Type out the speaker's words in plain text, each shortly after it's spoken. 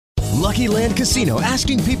Lucky Land Casino,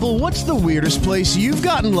 asking people, what's the weirdest place you've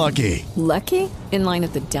gotten lucky? Lucky? In line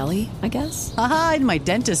at the deli, I guess? Aha, in my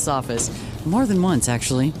dentist's office. More than once,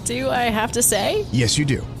 actually. Do I have to say? Yes, you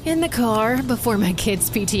do. In the car before my kids'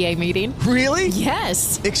 PTA meeting. Really?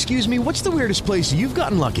 Yes. Excuse me, what's the weirdest place you've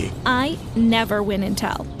gotten lucky? I never win and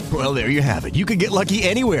tell. Well, there you have it. You can get lucky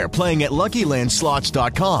anywhere, playing at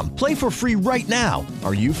LuckyLandSlots.com. Play for free right now.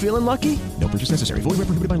 Are you feeling lucky? No purchase necessary. Void where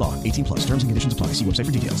prohibited by law. 18 plus. Terms and conditions apply. See website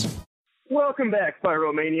for details. Welcome back,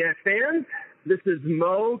 Pyromaniac fans. This is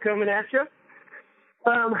Mo coming at you.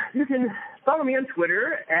 You can follow me on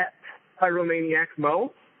Twitter at PyromaniacMo.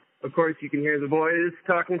 Of course, you can hear the boys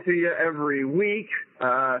talking to you every week,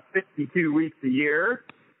 52 weeks a year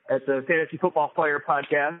at the Fantasy Football Player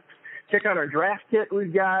Podcast. Check out our draft kit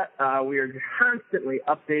we've got. We are constantly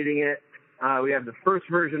updating it. We have the first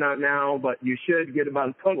version out now, but you should get about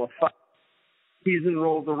a total of 5. Season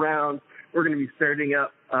rolls around. We're going to be starting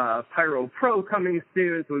up Pyro Pro coming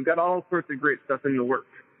soon, so we've got all sorts of great stuff in the works.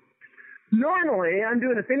 Normally, I'm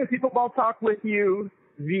doing a fantasy football talk with you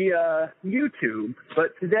via YouTube,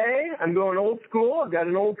 but today I'm going old school. I've got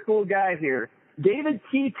an old school guy here, David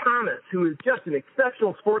T. Thomas, who is just an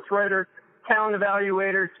exceptional sports writer, talent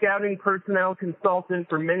evaluator, scouting personnel consultant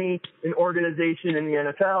for many an organization in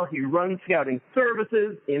the NFL. He runs scouting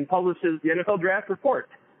services and publishes the NFL Draft Report.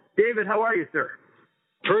 David, how are you, sir?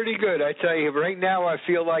 Pretty good. I tell you, right now I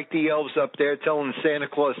feel like the elves up there telling Santa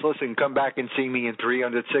Claus, listen, come back and see me in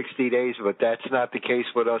 360 days, but that's not the case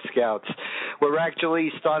with us scouts. We're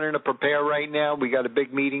actually starting to prepare right now. We got a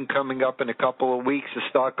big meeting coming up in a couple of weeks to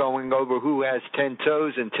start going over who has 10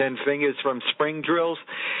 toes and 10 fingers from spring drills.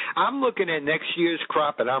 I'm looking at next year's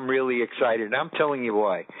crop, and I'm really excited. I'm telling you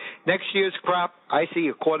why. Next year's crop, I see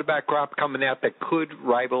a quarterback crop coming out that could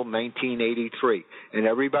rival 1983. And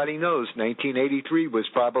everybody knows 1983 was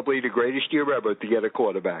probably the greatest year ever to get a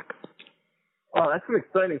quarterback. Oh, that's some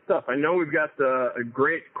exciting stuff. I know we've got a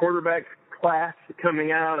great quarterback class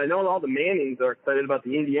coming out. I know all the Mannings are excited about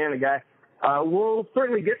the Indiana guy. We'll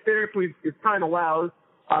certainly get there if time allows.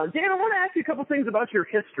 Dan, I want to ask you a couple things about your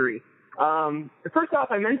history. First off,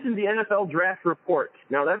 I mentioned the NFL Draft Report.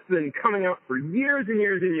 Now, that's been coming out for years and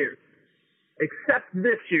years and years. Except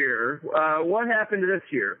this year. What happened this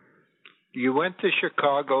year? You went to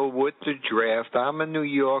Chicago with the draft. I'm a New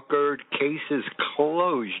Yorker. Case is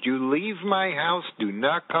closed. You leave my house. Do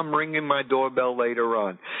not come ringing my doorbell later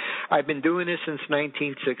on. I've been doing this since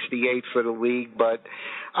 1968 for the league, but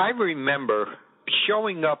I remember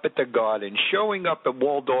showing up at the Garden, showing up at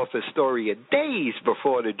Waldorf Astoria days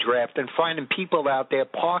before the draft and finding people out there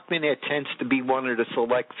parked in their tents to be one of the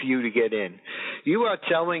select few to get in. You are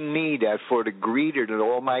telling me that for the greed of the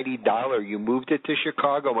almighty dollar, you moved it to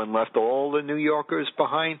Chicago and left all the New Yorkers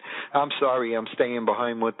behind? I'm sorry, I'm staying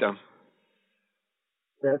behind with them.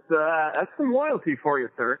 That's some loyalty for you,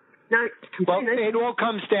 sir. Now, well, it all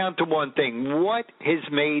comes down to one thing. What has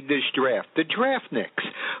made this draft? The draftniks.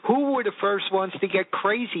 Who were the first ones to get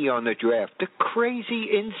crazy on the draft? The crazy,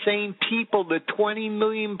 insane people, the 20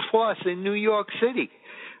 million plus in New York City.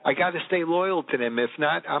 I got to stay loyal to them. If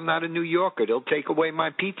not, I'm not a New Yorker. They'll take away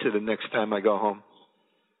my pizza the next time I go home.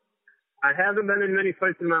 I haven't been in many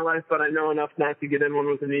fights in my life, but I know enough not to get in one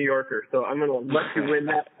with a New Yorker, so I'm going to let you win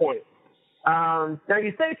that point. Now,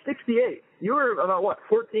 you say 68. You were about,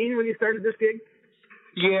 14 when you started this gig?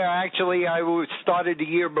 Yeah, actually, I started the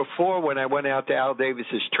year before when I went out to Al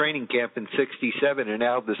Davis's training camp in 67, and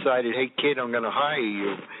Al decided, hey, kid, I'm going to hire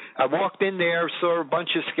you. I walked in there, saw a bunch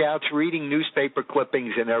of scouts reading newspaper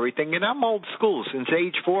clippings and everything, and I'm old school. Since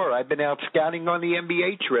age 4, I've been out scouting on the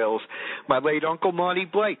NBA trails. My late uncle, Marty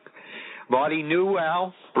Blake. Marty knew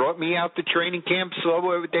Al, brought me out to training camp, saw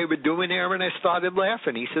what they were doing there, and I started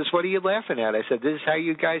laughing. He says, what are you laughing at? I said, this is how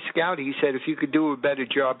you guys scout. He said, if you could do a better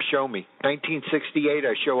job, show me. 1968,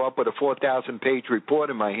 I show up with a 4,000-page report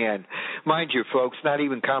in my hand. Mind you, folks, not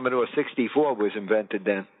even Commodore 64 was invented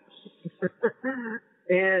then.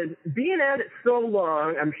 And being at it so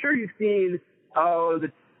long, I'm sure you've seen,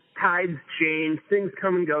 the tides change, things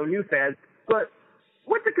come and go, new fads, but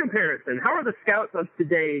what's the comparison? How are the scouts of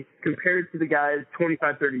today compared to the guys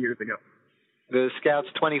 25, 30 years ago? The scouts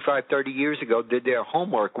 25, 30 years ago did their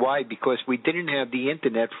homework. Why? Because we didn't have the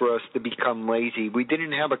Internet for us to become lazy. We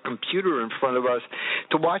didn't have a computer in front of us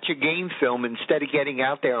to watch a game film instead of getting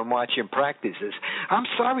out there and watching practices. I'm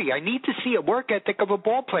sorry, I need to see a work ethic of a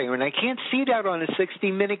ball player, and I can't see that on a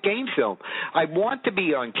 60-minute game film. I want to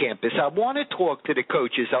be on campus. I want to talk to the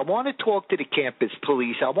coaches. I want to talk to the campus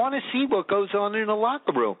police. I want to see what goes on in the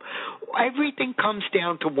locker room. Everything comes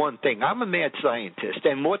down to one thing. I'm a mad scientist,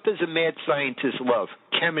 and what does a mad scientist his love,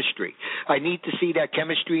 chemistry. I need to see that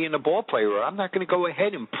chemistry in a ball player, or I'm not going to go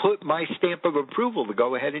ahead and put my stamp of approval to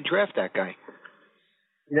go ahead and draft that guy.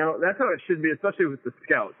 You know, that's how it should be, especially with the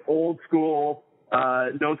scouts. Old school,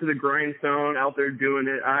 no to the grindstone, out there doing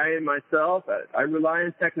it. I myself, I rely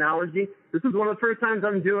on technology. This is one of the first times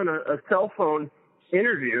I'm doing a cell phone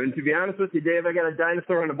interview, and to be honest with you, Dave, I got a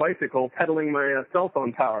dinosaur on a bicycle pedaling my cell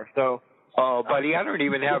phone tower. So, oh, buddy, I don't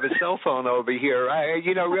even have a cell phone over here. I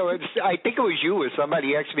think it was you or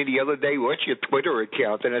somebody asked me the other day, "What's your Twitter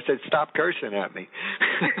account?" And I said, "Stop cursing at me."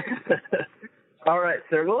 All right,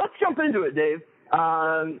 sir. Well, let's jump into it, Dave.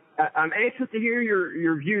 I'm anxious to hear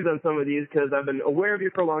your views on some of these because I've been aware of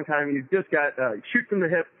you for a long time. You've just got shoot from the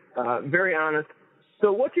hip, very honest.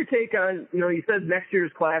 So what's your take on, you said next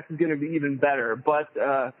year's class is going to be even better, but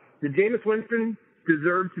did Jameis Winston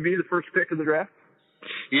deserve to be the first pick of the draft?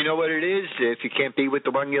 You know what it is? If you can't be with the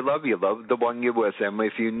one you love the one you're with. And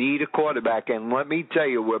if you need a quarterback, and let me tell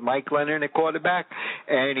you, with Mike Leonard at quarterback,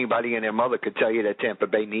 anybody and their mother could tell you that Tampa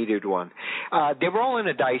Bay needed one. They're rolling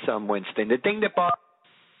the dice on Winston. The thing that bothers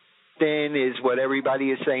is what everybody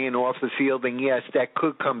is saying off the field, and yes, that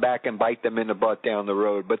could come back and bite them in the butt down the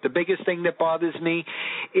road. But the biggest thing that bothers me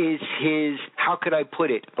is his, how could I put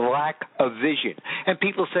it, lack of vision. And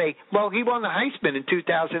people say, well, he won the Heisman in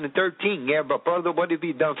 2013. Yeah, but brother, what have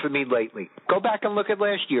you done for me lately? Go back and look at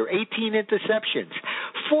last year. 18 interceptions.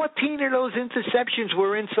 14 of those interceptions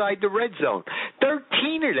were inside the red zone.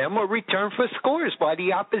 13 of them were returned for scores by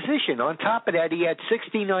the opposition. On top of that, he had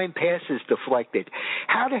 69 passes deflected.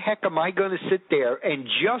 How the heck am I going to sit there and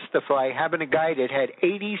justify having a guy that had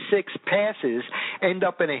 86 passes end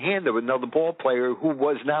up in a hand of another ball player who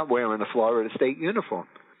was not wearing a Florida State uniform?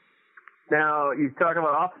 Now, you talk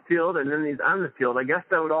about off the field and then he's on the field. I guess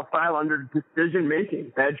that would all file under decision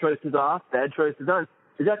making. Bad choices off, bad choices on.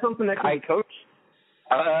 Is that something that can be coached?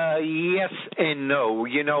 Yes and no.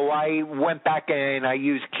 I went back and I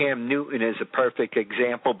used Cam Newton as a perfect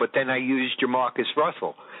example, but then I used Jamarcus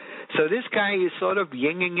Russell. So this guy is sort of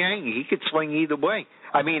yin and yang. He could swing either way.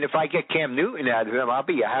 I mean, if I get Cam Newton out of him, I'll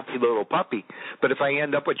be a happy little puppy. But if I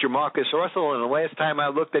end up with Jamarcus Russell, and the last time I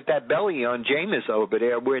looked at that belly on Jameis over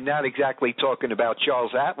there, we're not exactly talking about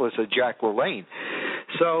Charles Atlas or Jack LaLanne.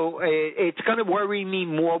 So it's going to worry me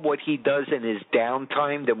more what he does in his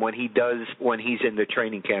downtime than what he does when he's in the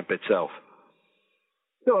training camp itself.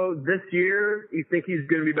 So this year, you think he's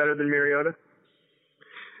going to be better than Mariota?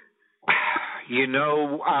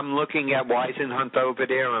 I'm looking at Weisenhunt over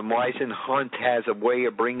there, and Weisenhunt has a way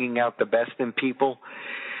of bringing out the best in people.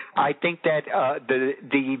 I think that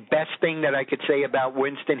the best thing that I could say about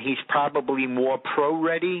Winston, he's probably more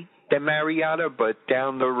pro-ready than Mariota, but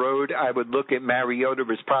down the road, I would look at Mariota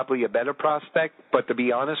as probably a better prospect. But to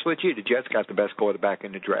be honest with you, the Jets got the best quarterback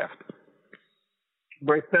in the draft.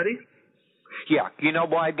 Bryce Petty? Yeah, you know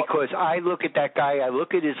why? Because I look at that guy, I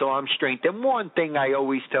look at his arm strength, and one thing I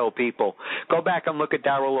always tell people, go back and look at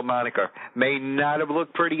Darryl LaMonica. May not have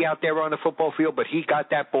looked pretty out there on the football field, but he got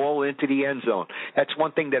that ball into the end zone. That's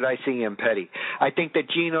one thing that I see in Petty. I think that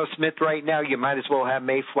Geno Smith right now, you might as well have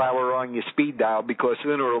Mayflower on your speed dial, because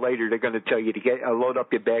sooner or later they're going to tell you to load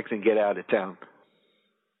up your bags and get out of town.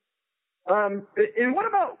 And what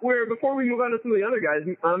about before we move on to some of the other guys,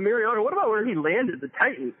 Mariota, what about where he landed, the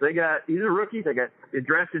Titans? He's a rookie. They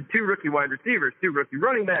drafted 2 rookie wide receivers, 2 rookie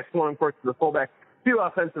running backs, 1, of course, is a fullback, 2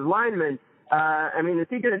 offensive linemen. Is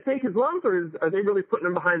he going to take his lumps, or are they really putting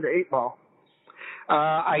him behind the 8 ball?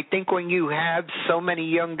 I think when you have so many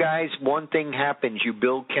young guys, one thing happens. You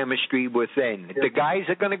build chemistry within. The guys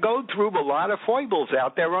are going to go through a lot of foibles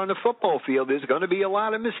out there on the football field. There's going to be a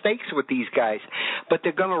lot of mistakes with these guys, but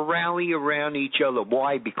they're going to rally around each other.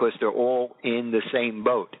 Why? Because they're all in the same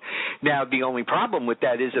boat. Now, the only problem with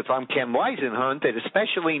that is if I'm Ken Weisenhunt, and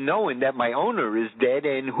especially knowing that my owner is dead,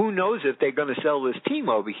 and who knows if they're going to sell this team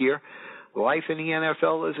over here, life in the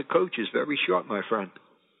NFL as a coach is very short, my friend.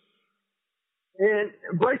 And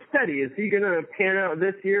Bryce Petty, is he going to pan out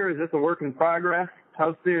this year? Is this a work in progress?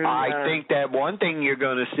 How soon? I think that one thing you're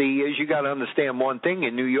going to see is you got to understand one thing.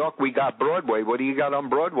 In New York, we got Broadway. What do you got on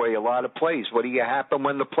Broadway? A lot of plays. What do you happen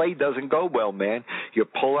when the play doesn't go well, man? You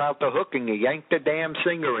pull out the hook and you yank the damn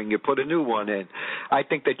singer and you put a new one in. I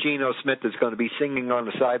think that Geno Smith is going to be singing on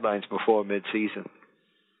the sidelines before midseason.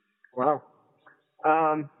 Wow.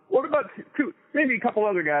 What about maybe a couple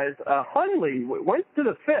other guys? Hundley went to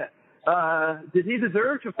the 5th. Did he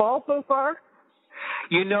deserve to fall so far?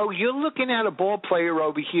 You're looking at a ball player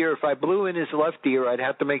over here. If I blew in his left ear, I'd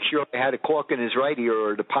have to make sure I had a cork in his right ear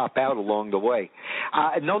or to pop out along the way.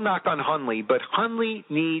 No knock on Hundley, but Hundley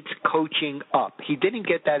needs coaching up. He didn't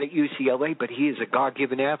get that at UCLA, but he is a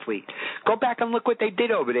God-given athlete. Go back and look what they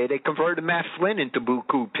did over there. They converted Matt Flynn into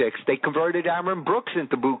buku picks. They converted Aaron Brooks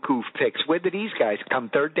into buku picks. Where did these guys come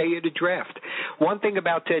third day of the draft? One thing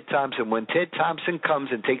about Ted Thompson, when Ted Thompson comes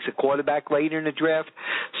and takes a quarterback later in the draft,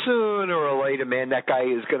 sooner or later, man, that guy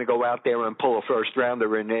is going to go out there and pull a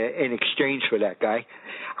first-rounder in exchange for that guy.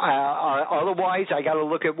 Otherwise, I got to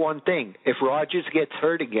look at one thing. If Rodgers gets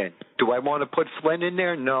hurt again, do I want to put Flynn in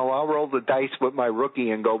there? No, I'll roll the dice with my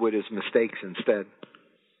rookie and go with his mistakes instead.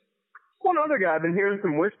 One other guy I've been hearing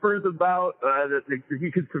some whispers about that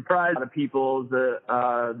he could surprise the people.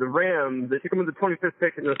 The Rams, they took him with the 25th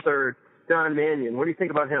pick in the third. John Mannion. What do you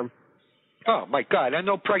think about him? Oh, my God. I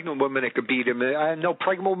know pregnant women that could beat him. I know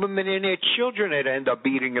pregnant women and their children that end up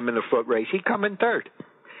beating him in the foot race. He come in third.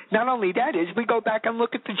 Not only that is, we go back and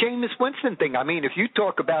look at the Jameis Winston thing. I mean, if you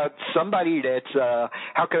talk about somebody that's,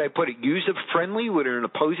 how could I put it, user-friendly with an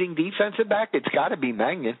opposing defensive back, it's got to be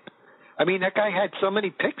Mannion. I mean, that guy had so many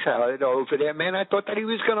picks out over there, man. I thought that he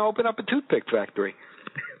was going to open up a toothpick factory.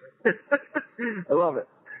 I love it.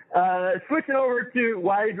 Switching over to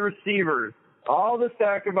wide receivers. All this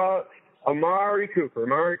talk about Amari Cooper.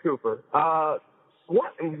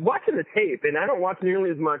 Watching the tape, and I don't watch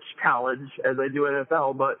nearly as much college as I do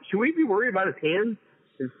NFL, but should we be worried about his hands?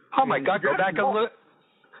 Oh, my God, go back and look.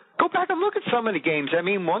 Go back and look at some of the games. I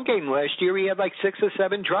mean, one game last year he had like 6 or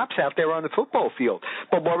 7 drops out there on the football field.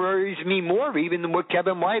 But what worries me more even than with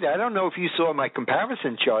Kevin White, I don't know if you saw my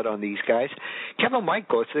comparison chart on these guys. Kevin White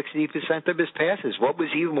caught 60% of his passes. What was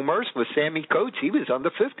even worse was Sammy Coates. He was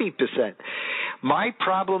under 50%. My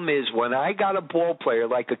problem is when I got a ball player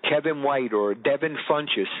like a Kevin White or a Devin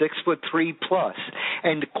Funchess, 6'3" plus,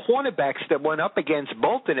 and the cornerbacks that went up against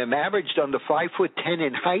both of them averaged under 5'10"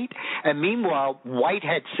 in height, and meanwhile White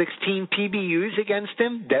had 16 PBUs against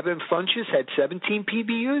him. Devin Funchess had 17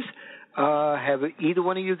 PBUs. Have either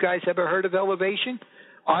one of you guys ever heard of elevation?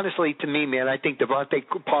 Honestly, to me, man, I think Devontae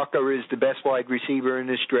Parker is the best wide receiver in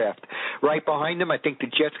this draft. Right behind him, I think the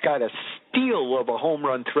Jets got a steal of a home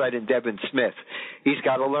run threat in Devin Smith. He's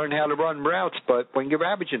got to learn how to run routes, but when you're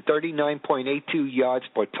averaging 39.82 yards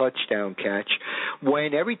per touchdown catch,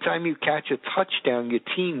 when every time you catch a touchdown, your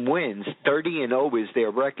team wins, 30-0 is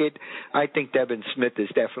their record, I think Devin Smith is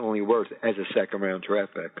definitely worth as a second-round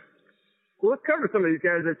draft pick. Well, let's cover some of these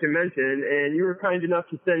guys that you mentioned, and you were kind enough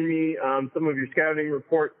to send me some of your scouting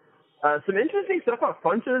reports. Some interesting stuff about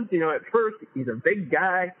Funchess. You know, at first, he's a big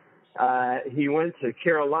guy. He went to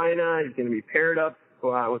Carolina. He's going to be paired up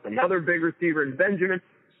with another big receiver in Benjamin.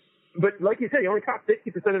 But like you said, he only caught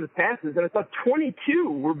 60% of his passes, and I thought 22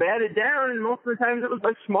 were batted down, and most of the times it was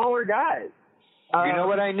by smaller guys. You know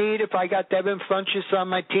what I need if I got Devin Funchess on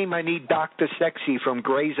my team? I need Dr. Sexy from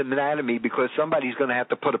Grey's Anatomy because somebody's going to have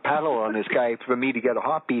to put a paddle on this guy for me to get a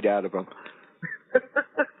heartbeat out of him.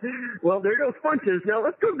 Well, there goes Funchess. Now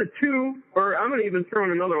let's go to the two, or I'm going to even throw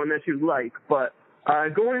in another one that you like. But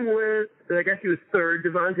going with, I guess he was third,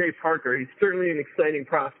 Devontae Parker. He's certainly an exciting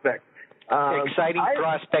prospect. Exciting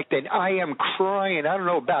prospect, and I am crying. I don't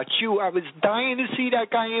know about you. I was dying to see that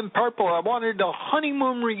guy in purple. I wanted a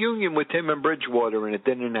honeymoon reunion with him in Bridgewater, and it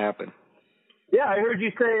didn't happen. Yeah, I heard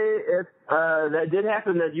you say if that did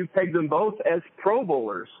happen, that you pegged them both as Pro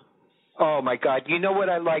Bowlers. Oh, my God. You know what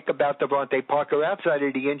I like about Devontae Parker outside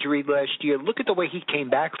of the injury last year? Look at the way he came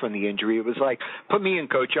back from the injury. It was like, put me in,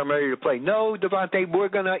 Coach. I'm ready to play. No, Devontae, we're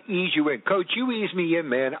going to ease you in. Coach, you ease me in,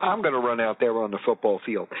 man. I'm going to run out there on the football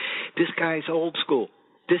field. This guy's old school.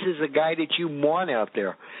 This is a guy that you want out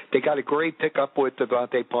there. They got a great pickup with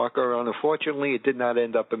Devontae Parker. Unfortunately, it did not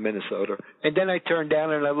end up in Minnesota. And then I turn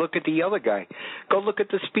down and I look at the other guy. Go look at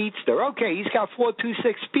the speedster. Okay, he's got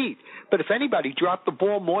 4.26 speed. But if anybody dropped the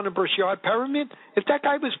ball more than Brashard Perriman, if that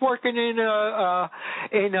guy was working in a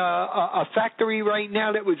factory right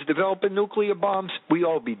now that was developing nuclear bombs, we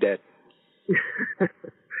all be dead.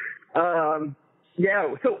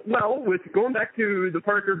 Yeah, so, well, with going back to the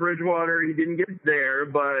Parker Bridgewater, he didn't get there,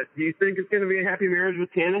 but do you think it's going to be a happy marriage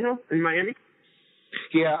with Tannehill in Miami?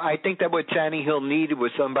 Yeah, I think that what Tannehill needed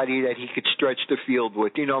was somebody that he could stretch the field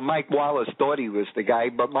with. You know, Mike Wallace thought he was the guy,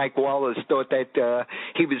 but Mike Wallace thought that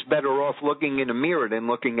he was better off looking in a mirror than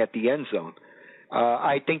looking at the end zone.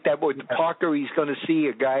 I think that with Parker, he's going to see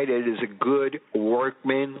a guy that is a good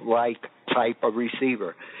workman-like type of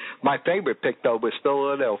receiver. My favorite pick, though, was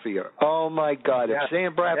Philadelphia. Oh, my God. If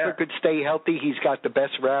Sam Bradford could stay healthy, he's got the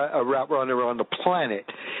best route runner on the planet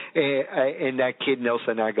in that kid,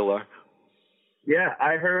 Nelson Aguilar. Yeah,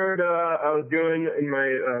 I heard I was doing in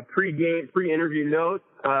my pre-interview notes,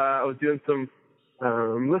 I was doing some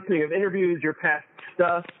listening of interviews your past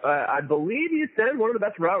stuff. I believe you said one of the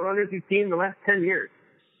best route runners you've seen in the last 10 years.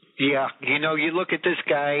 Yeah, you know, you look at this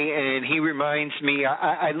guy, and he reminds me,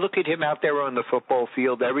 I look at him out there on the football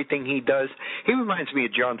field, everything he does, he reminds me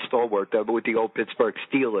of John Stallworth with the old Pittsburgh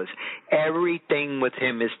Steelers. Everything with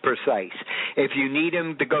him is precise. If you need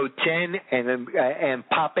him to go 10 and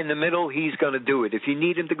pop in the middle, he's going to do it. If you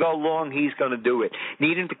need him to go long, he's going to do it.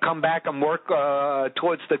 Need him to come back and work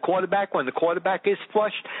towards the quarterback when the quarterback is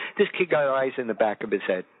flushed, this kid got eyes in the back of his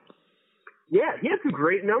head. Yeah, he has some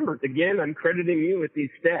great numbers. Again, I'm crediting you with these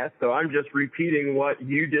stats, so I'm just repeating what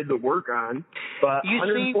you did the work on. But you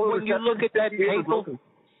see, when you look at that table,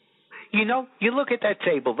 you know, you look at that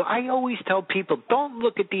table. I always tell people, don't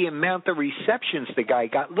look at the amount of receptions the guy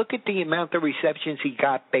got. Look at the amount of receptions he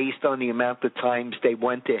got based on the amount of times they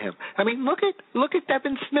went to him. I mean, look at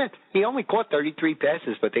Devin Smith. He only caught 33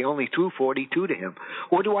 passes, but they only threw 42 to him.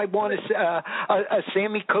 Or do I want a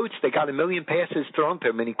Sammy Coates? They got 1 million passes thrown to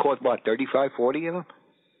him, and he caught, 35, 40 of them?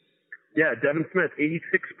 Yeah, Devin Smith,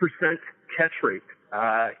 86% catch rate.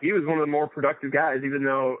 He was one of the more productive guys, even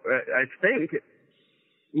though I think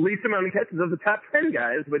least amount of catches of the top 10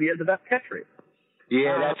 guys, but he had the best catch rate.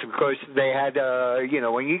 Yeah, that's of course they had,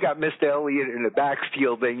 when you got Mr. Elliott in the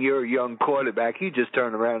backfield and you're a young quarterback, you just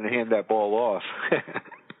turn around and hand that ball off.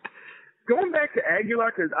 Going back to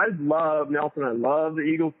Aguilar, because I love Nelson, I love the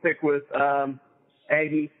Eagles pick with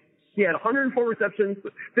Aggie. He had 104 receptions,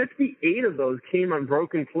 but 58 of those came on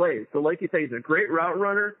broken plays. So like you say, he's a great route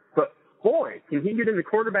runner, but boy, can he get in the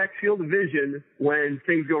quarterback's field of vision when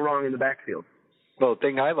things go wrong in the backfield. Well, the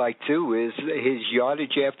thing I like, too, is his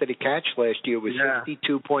yardage after the catch last year was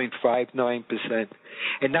 62.59%.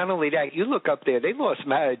 And not only that, you look up there, they lost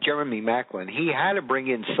Jeremy Maclin. He had to bring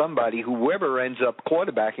in somebody, whoever ends up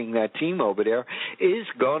quarterbacking that team over there, is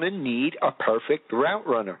going to need a perfect route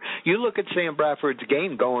runner. You look at Sam Bradford's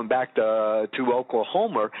game going back to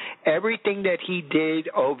Oklahoma, everything that he did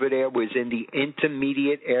over there was in the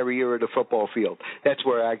intermediate area of the football field. That's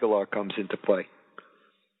where Aguilar comes into play.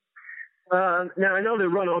 Now, I know they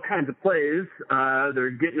run all kinds of plays.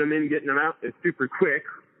 They're getting them in, getting them out. It's super quick.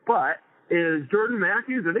 But is Jordan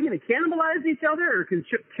Matthews, are they going to cannibalize each other, or can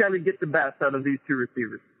Chip Kelly get the best out of these two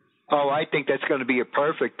receivers? Oh, I think that's going to be a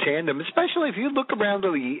perfect tandem, especially if you look around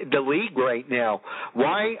the league right now.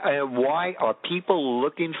 Why are people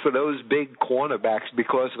looking for those big cornerbacks?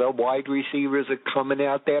 Because the wide receivers are coming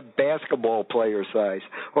out there basketball player size.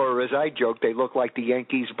 Or as I joke, they look like the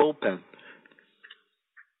Yankees bullpen.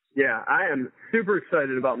 Yeah, I am super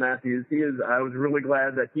excited about Matthews. I was really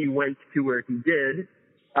glad that he went to where he did.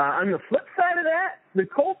 On the flip side of that, the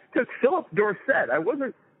Colts took Philip Dorsett. I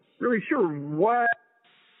wasn't really sure what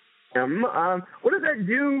does that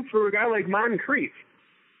do for a guy like Moncrief?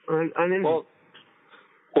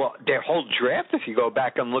 Well, their whole draft, if you go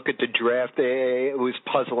back and look at the draft, it was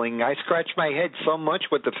puzzling. I scratched my head so much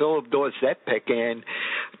with the Philip Dorsett pick, and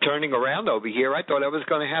turning around over here, I thought I was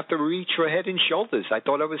going to have to reach for Head and Shoulders. I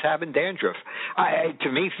thought I was having dandruff. To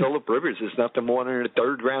me, Phillip Rivers is nothing more than a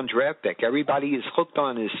third-round draft pick. Everybody is hooked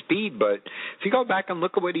on his speed, but if you go back and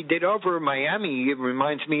look at what he did over in Miami, it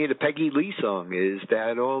reminds me of the Peggy Lee song, Is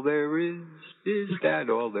That All There Is? Is That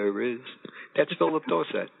All There Is? That's Philip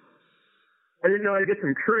Dorsett. I didn't know I'd get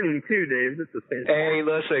some crooning, too, Dave. This is fantastic. Hey,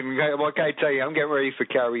 listen, what can I tell you? I'm getting ready for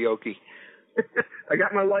karaoke. I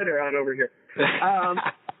got my lighter on over here.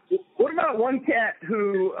 What about one cat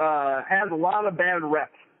who has a lot of bad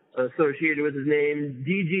reps associated with his name,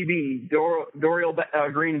 DGB, Dorial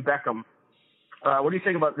Green Beckham? What do you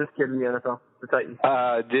think about this kid in the NFL, the Titans?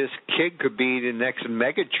 This kid could be the next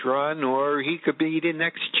Megatron, or he could be the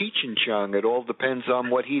next Cheech and Chong. It all depends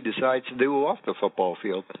on what he decides to do off the football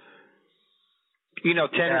field. You know,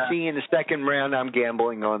 Tennessee in the second round, I'm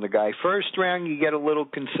gambling on the guy. First round, you get a little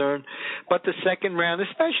concerned. But the second round,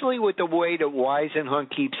 especially with the way that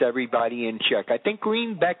Weisenhunt keeps everybody in check. I think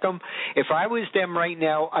Green Beckham, if I was them right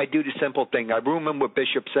now, I'd do the simple thing. I'd room him with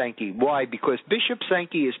Bishop Sankey. Why? Because Bishop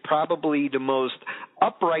Sankey is probably the most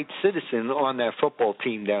upright citizen on that football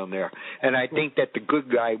team down there. And I think that the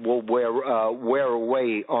good guy will wear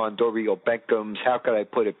away on Dorial Beckham's, how could I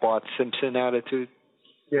put it, Bart Simpson attitude.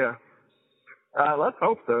 Yeah. Let's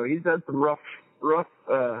hope so. He's had some rough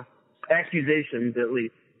accusations, at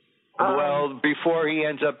least. Well, before he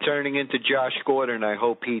ends up turning into Josh Gordon, I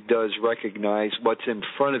hope he does recognize what's in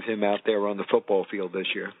front of him out there on the football field this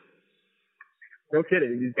year. No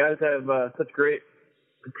kidding. These guys have such great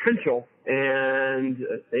potential, and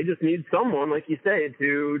they just need someone, like you say,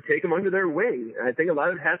 to take them under their wing. I think a lot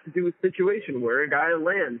of it has to do with situation, where a guy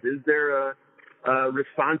lands. Is there a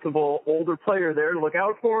responsible older player there to look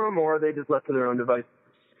out for him, or are they just left to their own device?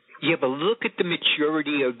 Yeah, but look at the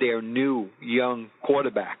maturity of their new young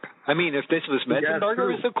quarterback. I mean, if this was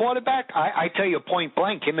Metzenberger as the quarterback, I tell you point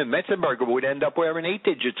blank, him and Metzenberger would end up wearing 8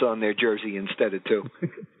 digits on their jersey instead of 2.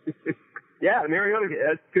 Yeah,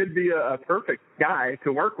 Mariota could be a perfect guy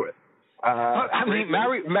to work with. I mean,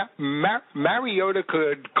 Mariota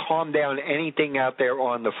could calm down anything out there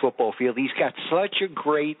on the football field. He's got such a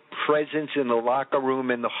great presence in the locker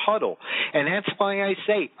room and the huddle. And that's why I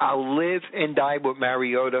say I'll live and die with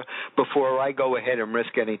Mariota before I go ahead and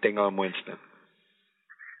risk anything on Winston.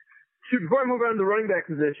 Before I move on to the running back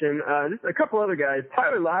position, just a couple other guys.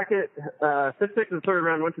 Tyler Lockett, 5th pick of the 3rd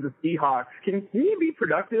round, went to the Seahawks. Can he be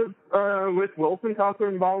productive with Wilson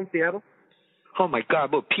tossing the ball in Seattle? Oh, my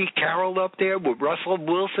God, with Pete Carroll up there, with Russell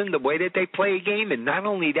Wilson, the way that they play a game, and not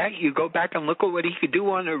only that, you go back and look at what he could do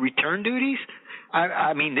on the return duties.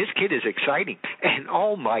 I mean, this kid is exciting. And,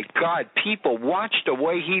 oh, my God, people watch the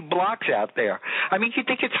way he blocks out there. I mean, you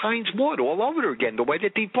think it's Hines Ward all over again, the way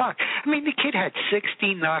that he blocks. I mean, the kid had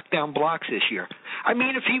 60 knockdown blocks this year. I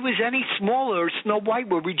mean, if he was any smaller, Snow White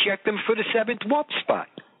would reject him for the 7th whoop spot.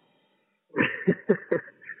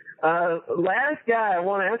 Last guy I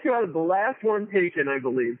want to ask you about is the last one taken, I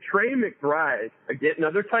believe. Trey McBride, again,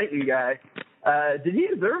 another Titan guy. Did he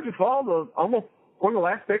deserve to fall to almost one of the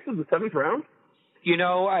last picks of the 7th round? You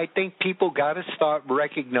know, I think people got to start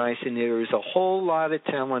recognizing there is a whole lot of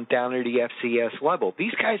talent down at the FCS level.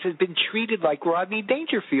 These guys have been treated like Rodney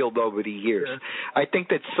Dangerfield over the years. Yeah. I think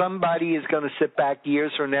that somebody is going to sit back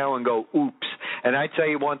years from now and go, oops. And I tell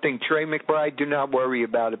you one thing, Trey McBride, do not worry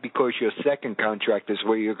about it because your second contract is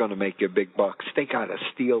where you're going to make your big bucks. They got a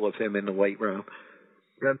steal of him in the late round.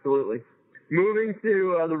 Absolutely. Moving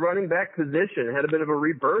to the running back position, had a bit of a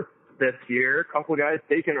rebirth this year. A couple of guys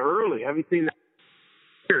taken early. Have you seen that?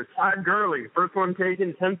 Todd Gurley, first one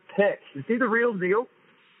taken, 10th pick. Is he the real deal?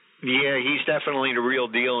 Yeah, he's definitely the real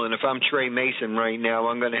deal. And if I'm Trey Mason right now,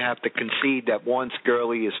 I'm going to have to concede that once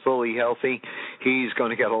Gurley is fully healthy, he's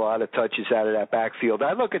going to get a lot of touches out of that backfield.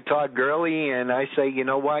 I look at Todd Gurley and I say, you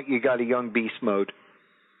know what? You got a young beast mode.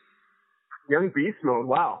 Young beast mode,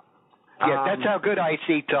 wow. Yeah, that's how good I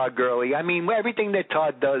see Todd Gurley. I mean, everything that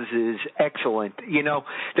Todd does is excellent. You know,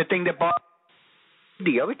 the thing that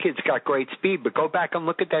the other kid's got great speed, but go back and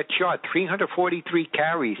look at that chart. 343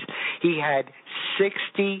 carries. He had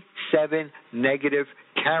 68 negative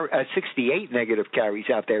carries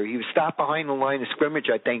out there. He was stopped behind the line of scrimmage,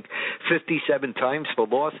 I think, 57 times for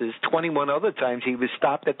losses. 21 other times he was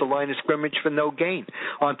stopped at the line of scrimmage for no gain.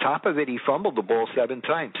 On top of it, he fumbled the ball 7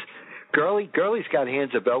 times. Gurley's got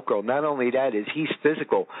hands of Velcro. Not only that, is he's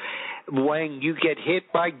physical. When you get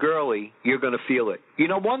hit by Gurley, you're going to feel it. You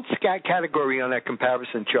know, one category on that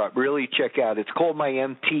comparison chart, really check out. It's called my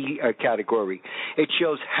MT category. It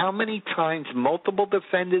shows how many times multiple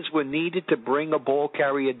defenders were needed to bring a ball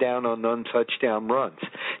carrier down on non-touchdown runs.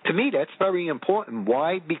 To me, that's very important.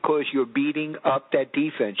 Why? Because you're beating up that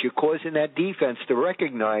defense. You're causing that defense to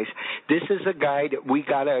recognize this is a guy that we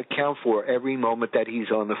got to account for every moment that he's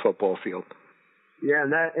on the football field. Yeah,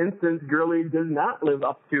 in that instance, Gurley does not live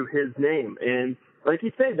up to his name. And like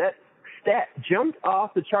you said, that stat jumped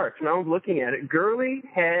off the charts when I was looking at it. Gurley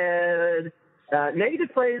had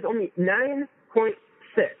negative plays, only 9.6%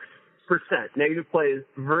 negative plays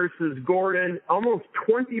versus Gordon, almost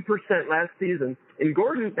 20% last season. And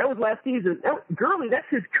Gordon, that was last season. Gurley, that's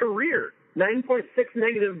his career. 9.6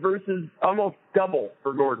 negative versus almost double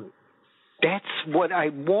for Gordon. That's what I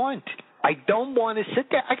want. I don't want to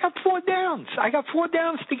sit there. I got 4 downs. I got 4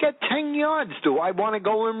 downs to get 10 yards. Do I want to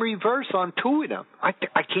go in reverse on 2 of them? I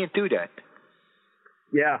can't do that.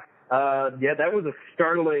 Yeah. That was a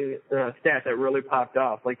startling stat that really popped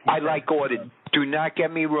off. I like Gordon. Do not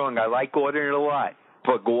get me wrong. I like Gordon a lot.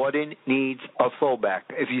 But Gordon needs a fullback.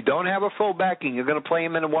 If you don't have a fullback and you're going to play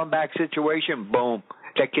him in a one-back situation, boom,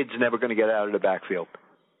 that kid's never going to get out of the backfield.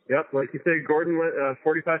 Yep, like you said, Gordon went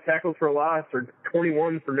 45 tackles for a loss or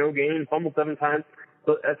 21 for no gain, fumbled 7 times.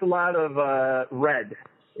 So that's a lot of red.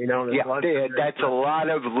 You know, that's a lot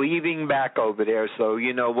of leaving back over there. So,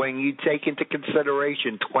 you know, when you take into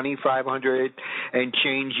consideration 2,500 and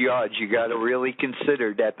change yards, you got to really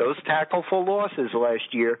consider that those tackle for losses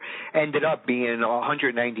last year ended up being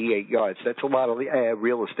 198 yards. That's a lot of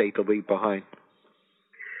real estate to leave behind.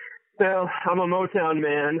 Well, I'm a Motown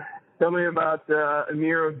man. Tell me about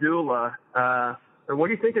Amir Abdullah. What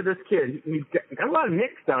do you think of this kid? He's got a lot of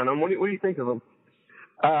nicks on him. What do you think of him?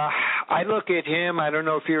 I look at him. I don't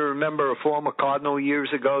know if you remember a former Cardinal years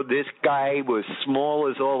ago. This guy was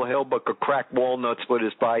small as all hell, but could crack walnuts with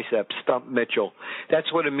his biceps. Stump Mitchell.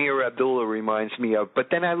 That's what Amir Abdullah reminds me of. But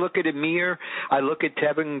then I look at Amir. I look at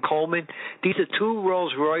Tevin Coleman. These are two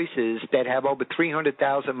Rolls Royces that have over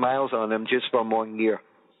 300,000 miles on them just from 1 year.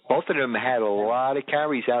 Both of them had a lot of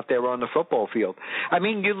carries out there on the football field. I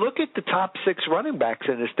mean, you look at the top 6 running backs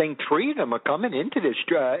in this thing. 3 of them are coming into this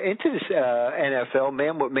NFL,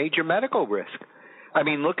 man, with major medical risk. I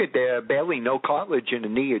mean, look at Bailey, no cartilage in the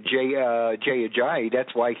knee of Jay Ajayi.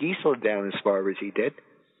 That's why he slowed down as far as he did.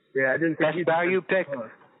 Yeah, I didn't think Best value pick.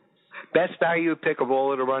 Best value pick of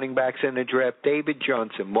all of the running backs in the draft, David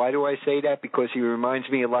Johnson. Why do I say that? Because he reminds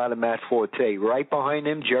me a lot of Matt Forte. Right behind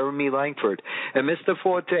him, Jeremy Langford. And Mr.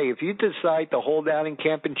 Forte, if you decide to hold out in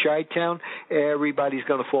camp in Chi-Town, everybody's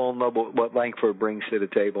going to fall in love with what Langford brings to the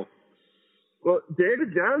table. Well,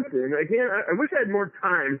 David Johnson, again, I wish I had more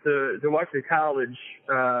time to watch the college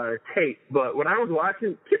tape, but when I was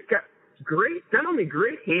watching, kid's got great, not only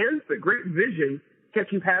great hands, but great vision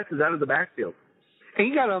catching passes out of the backfield. And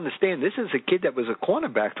you got to understand, this is a kid that was a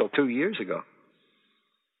cornerback till 2 years ago.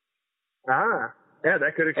 Yeah,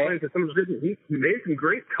 that could explain to some of the vision. He made some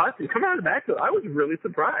great cuts and come out of the backfield. I was really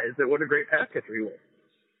surprised at what a great pass catcher he was.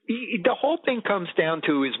 The whole thing comes down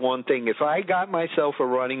to is one thing. If I got myself a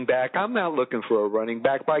running back, I'm not looking for a running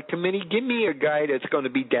back by committee. Give me a guy that's going to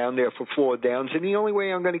be down there for 4 downs, and the only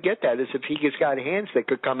way I'm going to get that is if he has got hands that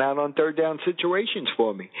could come out on 3rd down situations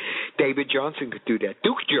for me. David Johnson could do that.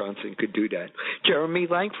 Duke Johnson could do that. Jeremy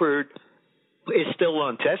Langford is still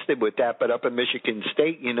untested with that, but up in Michigan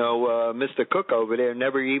State, Mr. Cook over there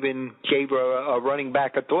never even gave a running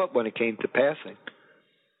back a thought when it came to passing.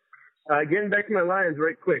 Getting back to my Lions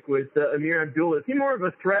right quick with Amir Abdullah. Is he more of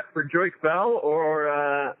a threat for Joyce Bell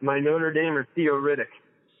or my Notre Dame or Theo Riddick?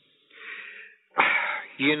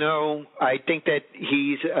 I think that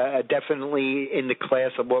he's definitely in the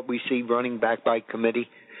class of what we see running back by committee.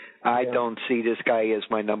 I don't see this guy as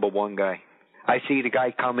my number 1 guy. I see the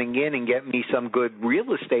guy coming in and getting me some good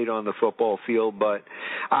real estate on the football field, but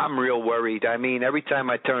I'm real worried. I mean, every time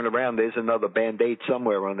I turn around, there's another Band-Aid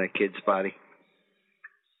somewhere on that kid's body.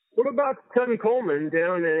 What about Tevin Coleman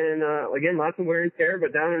down in, again, lots of wear and tear,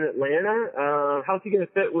 but down in Atlanta? How's he going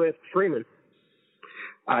to fit with Freeman?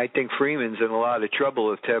 I think Freeman's in a lot of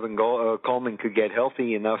trouble if Tevin Coleman could get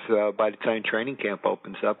healthy enough by the time training camp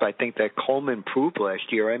opens up. I think that Coleman proved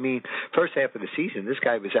last year. I mean, first half of the season, this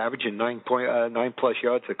guy was averaging 9+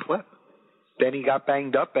 yards a clip. Then he got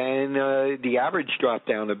banged up, and the average dropped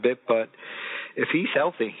down a bit. But if he's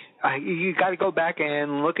healthy, you got to go back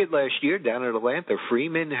and look at last year down at Atlanta.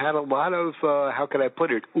 Freeman had a lot of,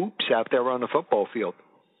 oops out there on the football field.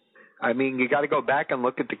 I mean, you got to go back and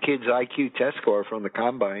look at the kid's IQ test score from the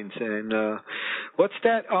combines. And what's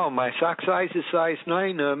that? Oh, my sock size is size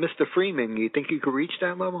 9. Mr. Freeman, you think you could reach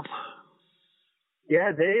that level?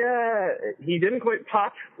 Yeah, he didn't quite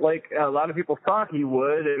pop like a lot of people thought he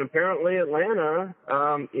would, and apparently Atlanta,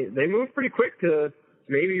 they moved pretty quick to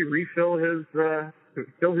maybe refill his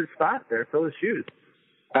spot there, fill his shoes.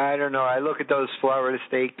 I don't know. I look at those Florida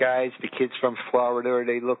State guys, the kids from Florida,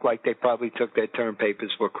 they look like they probably took their term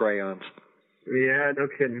papers for crayons. Yeah, no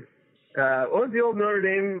kidding. What was the old Notre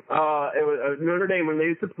Dame? It was Notre Dame when they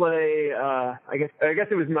used to play. I guess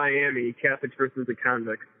it was Miami, Catholics versus the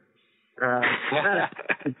Convicts.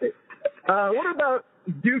 What about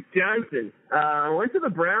Duke Johnson? Went to the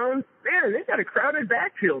Browns. Man, they've got a crowded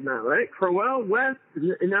backfield now, right? Crowell, West,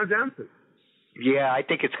 and now Johnson. Yeah, I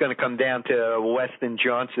think it's going to come down to West and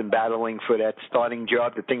Johnson battling for that starting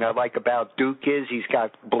job. The thing I like about Duke is he's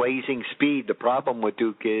got blazing speed. The problem with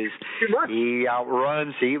Duke is he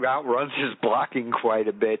outruns his blocking quite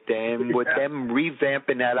a bit. And with them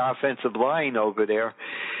revamping that offensive line over there,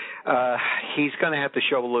 he's going to have to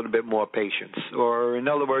show a little bit more patience. Or in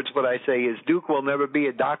other words, what I say is Duke will never be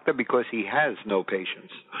a doctor because he has no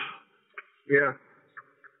patience. Yeah.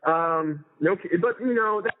 No, but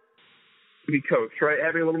that be coached, right?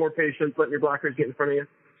 Having a little more patience, letting your blockers get in front of you.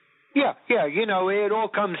 Yeah, it all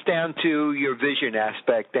comes down to your vision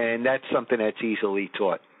aspect, and that's something that's easily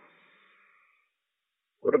taught.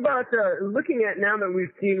 What about looking at now that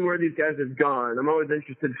we've seen where these guys have gone? I'm always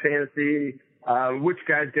interested in fantasy. Which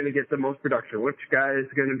guy's going to get the most production? Which guy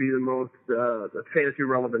is going to be the most the fantasy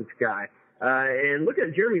relevant guy? And look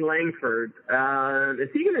at Jeremy Langford. Is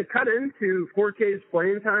he going to cut into 4K's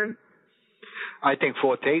playing time? I think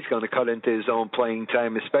Forte's going to cut into his own playing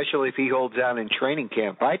time, especially if he holds out in training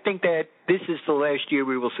camp. I think that this is the last year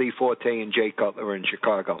we will see Forte and Jay Cutler in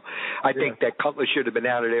Chicago. I think that Cutler should have been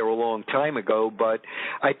out of there a long time ago, but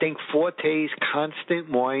I think Forte's constant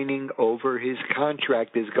whining over his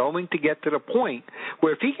contract is going to get to the point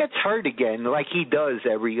where if he gets hurt again, like he does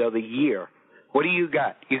every other year, what do you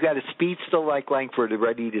got? You got a speedster like Langford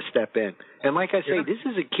ready to step in. And like I say, this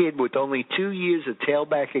is a kid with only 2 years of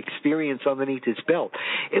tailback experience underneath his belt.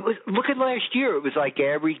 Look at last year. It was like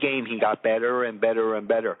every game he got better and better and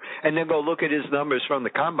better. And then go look at his numbers from the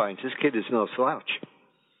combines. This kid is no slouch.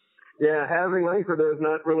 Yeah, having Langford there is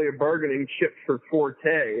not really a bargaining chip for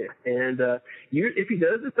Forte. And if he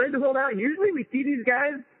does decide to hold out, usually we see these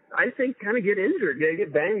guys, I think, kind of get injured. They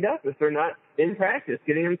get banged up if they're not in practice,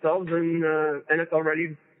 getting themselves in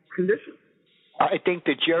NFL-ready condition. I think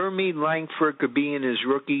that Jeremy Langford could be in his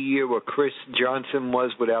rookie year where Chris Johnson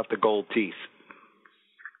was without the gold teeth.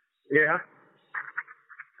 Yeah.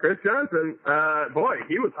 Chris Johnson, boy,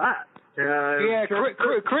 he was hot.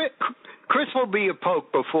 Chris will be a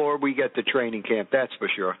poke before we get to training camp, that's for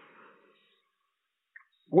sure.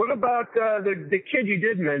 What about the kid you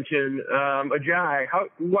did mention, Ajay?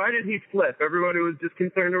 Why did he flip? Everybody was just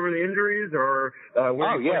concerned over the injuries, or?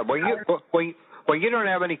 Well, you don't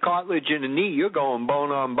have any cartilage in the knee. You're going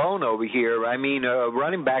bone on bone over here. I mean,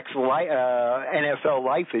 running back's NFL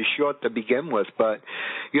life is short to begin with, but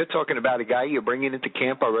you're talking about a guy you're bringing into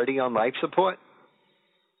camp already on life support.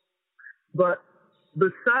 But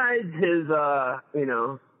besides his,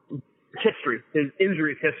 history, his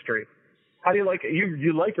injury history. How do you like it?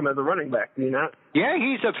 You like him as a running back, do you not? Yeah,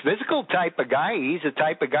 he's a physical type of guy. He's a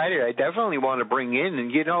type of guy that I definitely want to bring in.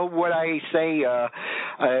 And you know what I say?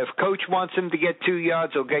 If Coach wants him to get 2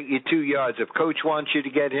 yards, he'll get you 2 yards. If Coach wants you to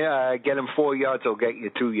get him 4 yards, he'll get you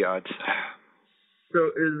 2 yards. So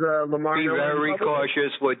is Lamar? Be very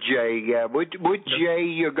cautious with Jay. Yeah, with Jay,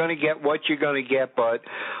 you're going to get what you're going to get. But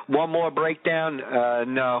one more breakdown,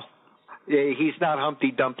 no. He's not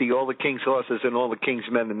Humpty Dumpty. All the King's horses and all the King's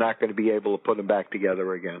men are not going to be able to put him back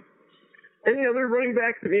together again. Any other running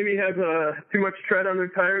backs that maybe have too much tread on their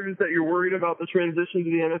tires that you're worried about the transition to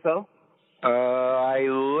the NFL? I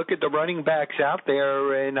look at the running backs out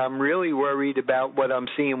there, and I'm really worried about what I'm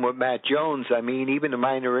seeing with Matt Jones. I mean, even the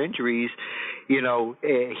minor injuries, he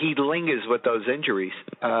lingers with those injuries.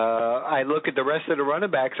 I look at the rest of the running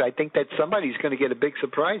backs. I think that somebody's going to get a big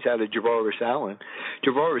surprise out of Javoris Allen.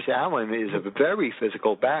 Javoris Allen is a very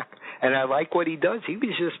physical back, and I like what he does. He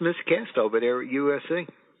was just miscast over there at USC.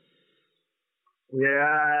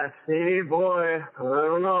 Yeah, see, boy, I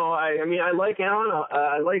don't know. I mean, I like Allen.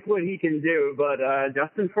 I like what he can do, but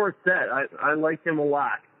Justin Forsett, I like him a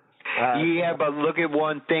lot. Yeah, but look at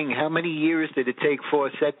one thing. How many years did it take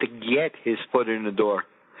Forsett to get his foot in the door?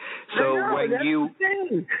 So that's the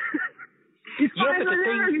thing. He's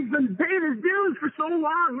He's been paying his dues for so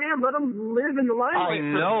long, man. Let him live in the limelight. I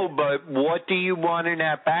know, but what do you want in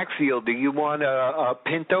that backfield? Do you want a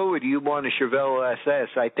Pinto or do you want a Chevelle SS?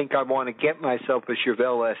 I think I want to get myself a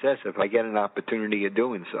Chevelle SS if I get an opportunity of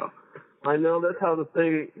doing so. I know that's how the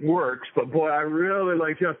thing works, but boy, I really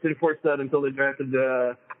like Justin Forsett until they drafted.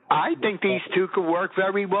 I think these two could work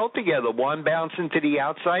very well together. One bouncing to the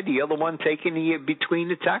outside, the other one taking the between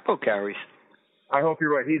the tackle carries. I hope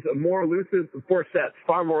you're right. He's more elusive. Forsett's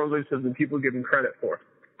far more elusive than people give him credit for.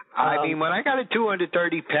 I mean, when I got a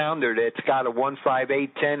 230-pounder that's got a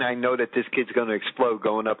 1.5810, I know that this kid's going to explode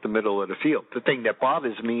going up the middle of the field. The thing that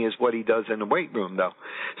bothers me is what he does in the weight room, though.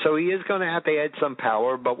 So he is going to have to add some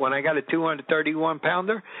power, but when I got a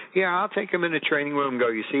 231-pounder, yeah, I'll take him in the training room and go,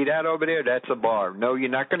 you see that over there? That's a bar. No, you're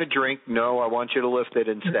not going to drink. No, I want you to lift it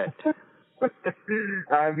instead.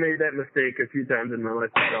 I've made that mistake a few times in my life.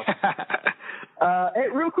 Hey,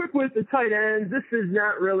 real quick with the tight ends, this is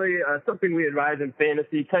not really something we advise in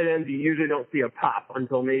fantasy. Tight ends, you usually don't see a pop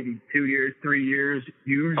until maybe 2 years, 3 years,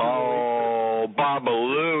 usually. Oh, Baba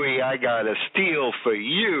Louie, I got a steal for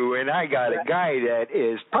you, and I got a guy that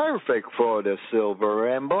is perfect for the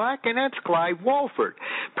silver and black, and that's Clive Walford.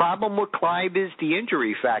 Problem with Clive is the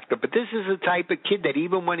injury factor, but this is the type of kid that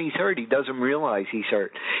even when he's hurt, he doesn't realize he's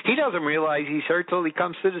hurt. He doesn't realize he's hurt till he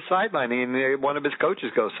comes to the sideline, and one of his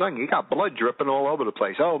coaches goes, son, you got blood dripping all over the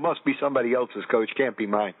place. Oh, it must be somebody else's, coach. Can't be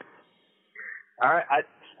mine. All right.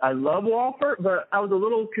 I love Walford, but I was a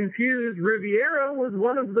little confused. Riviera was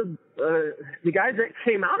one of the guys that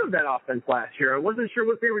came out of that offense last year. I wasn't sure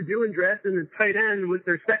what they were doing drafting the tight end with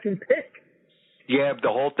their second pick. Yeah, the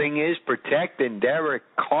whole thing is protecting Derek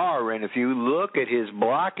Carr, and if you look at his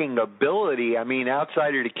blocking ability, I mean,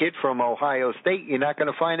 outside of the kid from Ohio State, you're not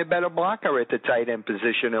going to find a better blocker at the tight end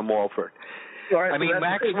position than Walford. Right, I mean,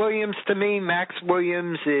 Max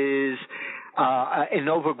Williams is an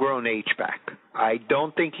overgrown H-back. I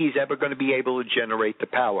don't think he's ever going to be able to generate the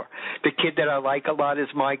power. The kid that I like a lot is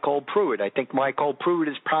Michael Pruitt. I think Michael Pruitt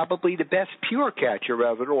is probably the best pure catcher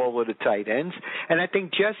of it all of the tight ends. And I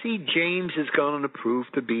think Jesse James is going to prove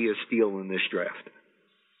to be a steal in this draft.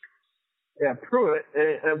 Yeah, Pruitt,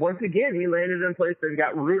 once again, he landed in place that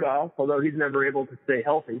got Rudolph, although he's never able to stay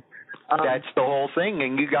healthy. That's the whole thing,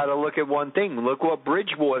 and you got to look at one thing. Look what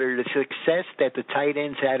Bridgewater, the success that the tight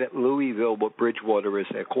ends had at Louisville with Bridgewater as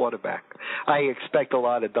their quarterback. I expect a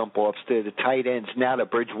lot of dump-offs to the tight ends now that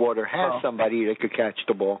Bridgewater has somebody that could catch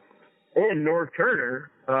the ball. And Norv Turner,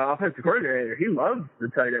 offensive coordinator, he loves the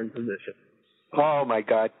tight end position. Oh, my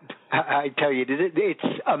God. I tell you,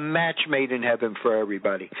 it's a match made in heaven for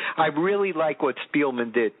everybody. I really like what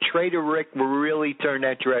Spielman did. Trader Rick really turned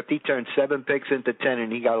that draft. He turned 7 picks into 10,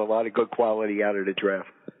 and he got a lot of good quality out of the draft.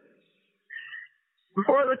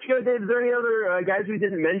 Before I let you go, Dave, is there any other guys we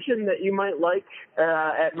didn't mention that you might like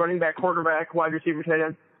at running back, quarterback, wide receiver, tight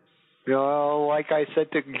end? You know, like I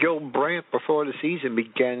said to Gil Brandt before the season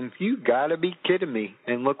began, you got to be kidding me.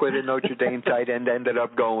 And look where the Notre Dame tight end ended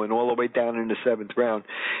up going, all the way down in the 7th round.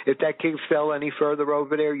 If that kid fell any further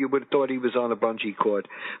over there, you would have thought he was on a bungee cord.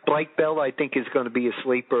 Blake Bell, I think, is going to be a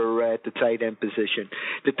sleeper at the tight end position.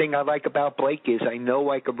 The thing I like about Blake is I know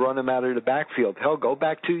I could run him out of the backfield. Hell, go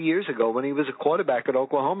back 2 years ago when he was a quarterback at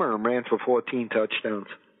Oklahoma and ran for 14 touchdowns.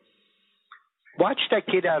 Watch that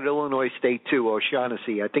kid out of Illinois State, too,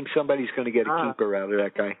 O'Shaughnessy. I think somebody's going to get a keeper out of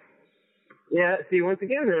that guy. Yeah, see, once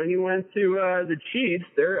again, he went to the Chiefs.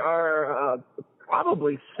 They are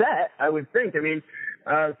probably set, I would think. I mean,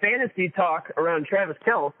 fantasy talk around Travis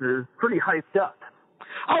Kelce is pretty hyped up.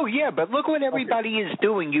 Oh, yeah, but look what everybody is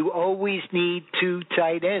doing. You always need 2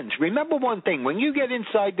 tight ends. Remember one thing. When you get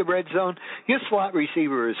inside the red zone, your slot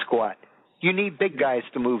receiver is squat. You need big guys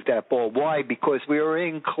to move that ball. Why? Because we are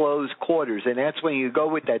in close quarters, and that's when you go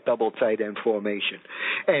with that double tight end formation.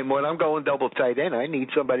 And when I'm going double tight end, I need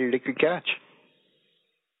somebody that could catch.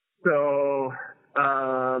 So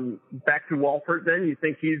back to Walford then. You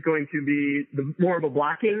think he's going to be more of a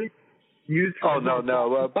blocking use? Oh,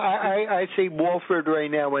 no. I see Walford right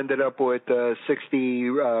now ended up with 60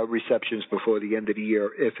 receptions before the end of the year,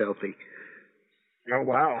 if healthy. Oh,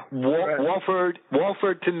 wow. Walford,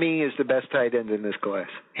 to me, is the best tight end in this class.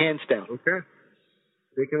 Hands down. Okay.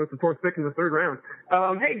 Taking with the 4th pick in the 3rd round.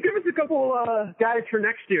 Hey, give us a couple guys for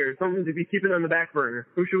next year, something to be keeping on the back burner.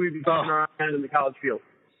 Who should we be keeping our eye on in the college field?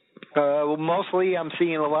 Well, mostly I'm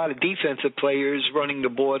seeing a lot of defensive players running the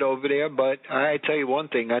board over there, but I tell you one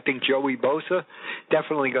thing, I think Joey Bosa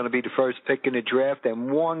definitely going to be the first pick in the draft,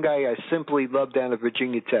 and one guy I simply love down at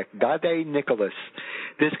Virginia Tech, Dade Nicholas.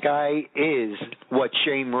 This guy is what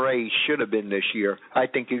Shane Ray should have been this year. I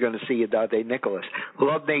think you're going to see a Dade Nicholas.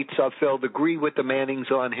 Love Nate Sudfeld, agree with the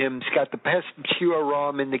Mannings on him. He's got the best pure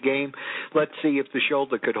arm in the game. Let's see if the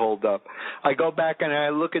shoulder could hold up. I go back and I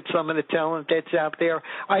look at some of the talent that's out there.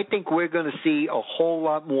 I think we're going to see a whole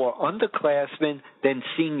lot more underclassmen than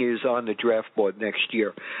seniors on the draft board next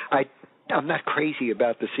year. I'm not crazy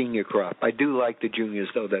about the senior crop. I do like the juniors,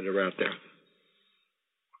 though, that are out there.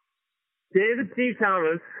 David C.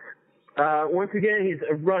 Thomas, once again,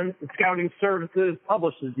 he's runs scouting services,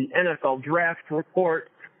 publishes the NFL Draft Report.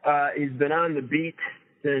 He's been on the beat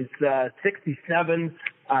since 67.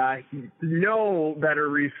 No better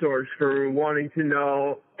resource for wanting to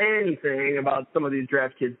know anything about some of these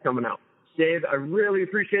draft kids coming out. Dave, I really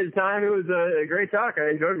appreciate the time. It was a great talk.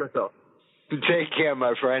 I enjoyed myself. Take care,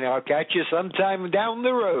 my friend. I'll catch you sometime down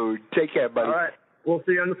the road. Take care, buddy. All right. We'll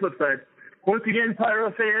see you on the flip side. Once again, Pyro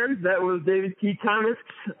fans, that was David T. Thomas.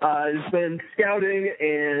 He's been scouting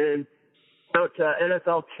and out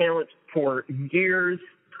NFL talent for years.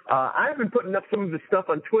 I've been putting up some of his stuff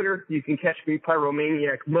on Twitter. You can catch me,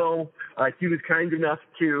 PyromaniacMo. He was kind enough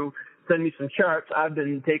to send me some charts. I've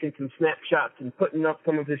been taking some snapshots and putting up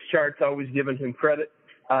some of his charts, always giving him credit.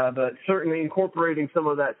 But certainly incorporating some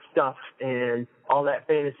of that stuff and all that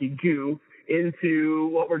fantasy goo into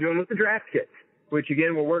what we're doing with the draft kits, which,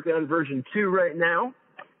 again, we're working on version 2 right now.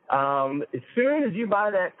 As soon as you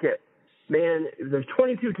buy that kit, man, there's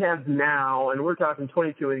 22 tabs now, and we're talking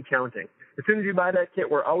 22 and counting. As soon as you buy that kit,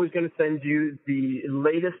 we're always going to send you the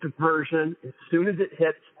latest version as soon as it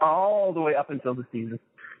hits, all the way up until the season.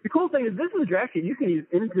 The cool thing is this is a draft kit you can use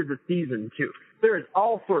into the season, too. There is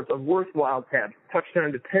all sorts of worthwhile tabs,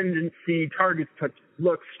 touchdown dependency, targets,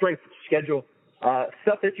 looks, strength, schedule,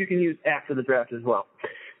 stuff that you can use after the draft as well.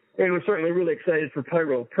 And we're certainly really excited for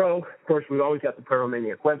Pyro Pro. Of course, we've always got the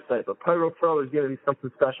Pyromaniac website, but Pyro Pro is going to be something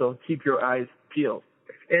special. Keep your eyes peeled.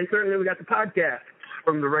 And certainly we got the podcast.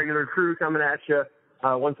 from the regular crew coming at you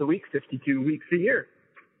once a week, 52 weeks a year.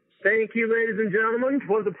 Thank you, ladies and gentlemen. It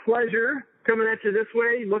was a pleasure coming at you this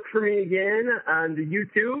way. Look for me again on the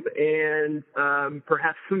YouTube and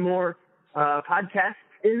perhaps some more podcasts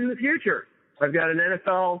in the future. I've got an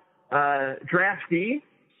NFL draftee,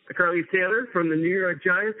 Carly Taylor from the New York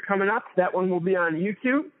Giants, coming up. That one will be on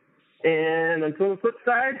YouTube. And until the flip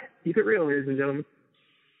side, keep it real, ladies and gentlemen.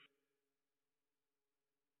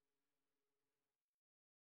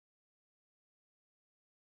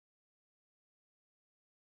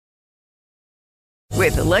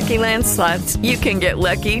 With the Lucky Land Slots, you can get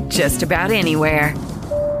lucky just about anywhere.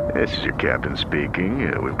 This is your captain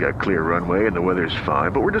speaking. We've got clear runway and the weather's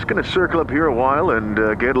fine, but we're just going to circle up here a while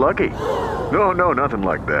and get lucky. No, nothing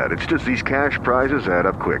like that. It's just these cash prizes add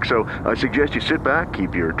up quick. So I suggest you sit back,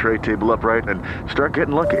 keep your tray table upright, and start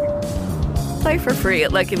getting lucky. Play for free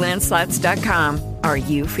at LuckyLandSlots.com. Are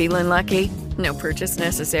you feeling lucky? No purchase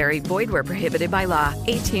necessary. Void where prohibited by law.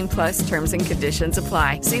 18+ terms and conditions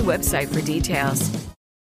apply. See website for details.